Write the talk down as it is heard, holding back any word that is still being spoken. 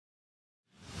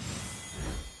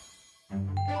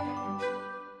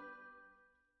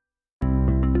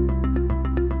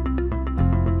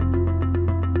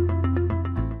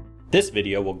This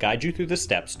video will guide you through the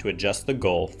steps to adjust the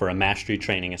goal for a Mastery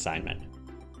training assignment.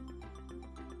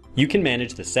 You can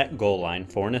manage the set goal line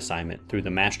for an assignment through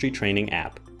the Mastery Training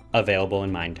app, available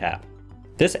in MindTap.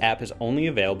 This app is only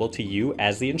available to you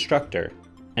as the instructor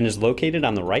and is located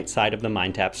on the right side of the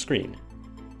MindTap screen.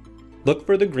 Look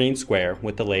for the green square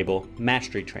with the label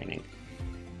Mastery Training.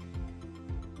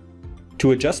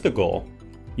 To adjust the goal,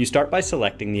 you start by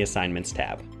selecting the Assignments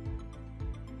tab.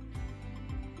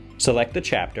 Select the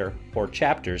chapter or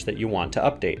chapters that you want to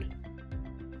update.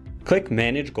 Click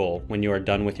Manage Goal when you are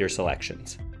done with your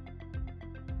selections.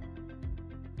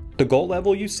 The goal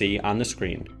level you see on the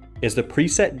screen is the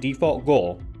preset default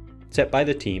goal set by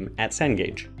the team at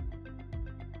Cengage.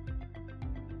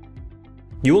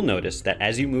 You will notice that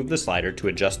as you move the slider to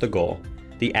adjust the goal,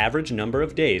 the average number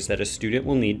of days that a student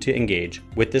will need to engage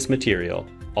with this material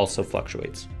also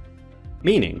fluctuates.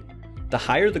 Meaning, the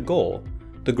higher the goal,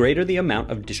 the greater the amount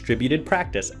of distributed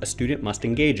practice a student must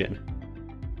engage in.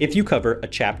 If you cover a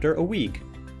chapter a week,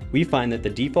 we find that the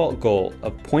default goal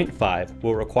of 0.5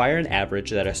 will require an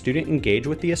average that a student engage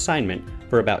with the assignment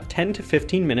for about 10 to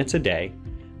 15 minutes a day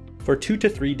for 2 to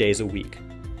 3 days a week,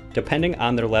 depending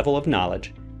on their level of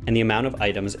knowledge and the amount of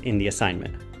items in the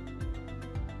assignment.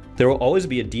 There will always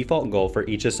be a default goal for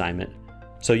each assignment,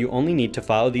 so you only need to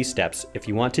follow these steps if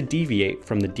you want to deviate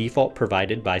from the default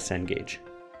provided by Cengage.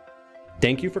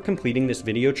 Thank you for completing this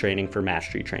video training for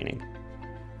Mastery Training.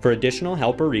 For additional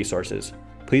help or resources,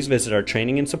 please visit our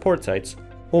training and support sites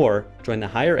or join the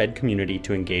higher ed community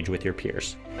to engage with your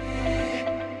peers.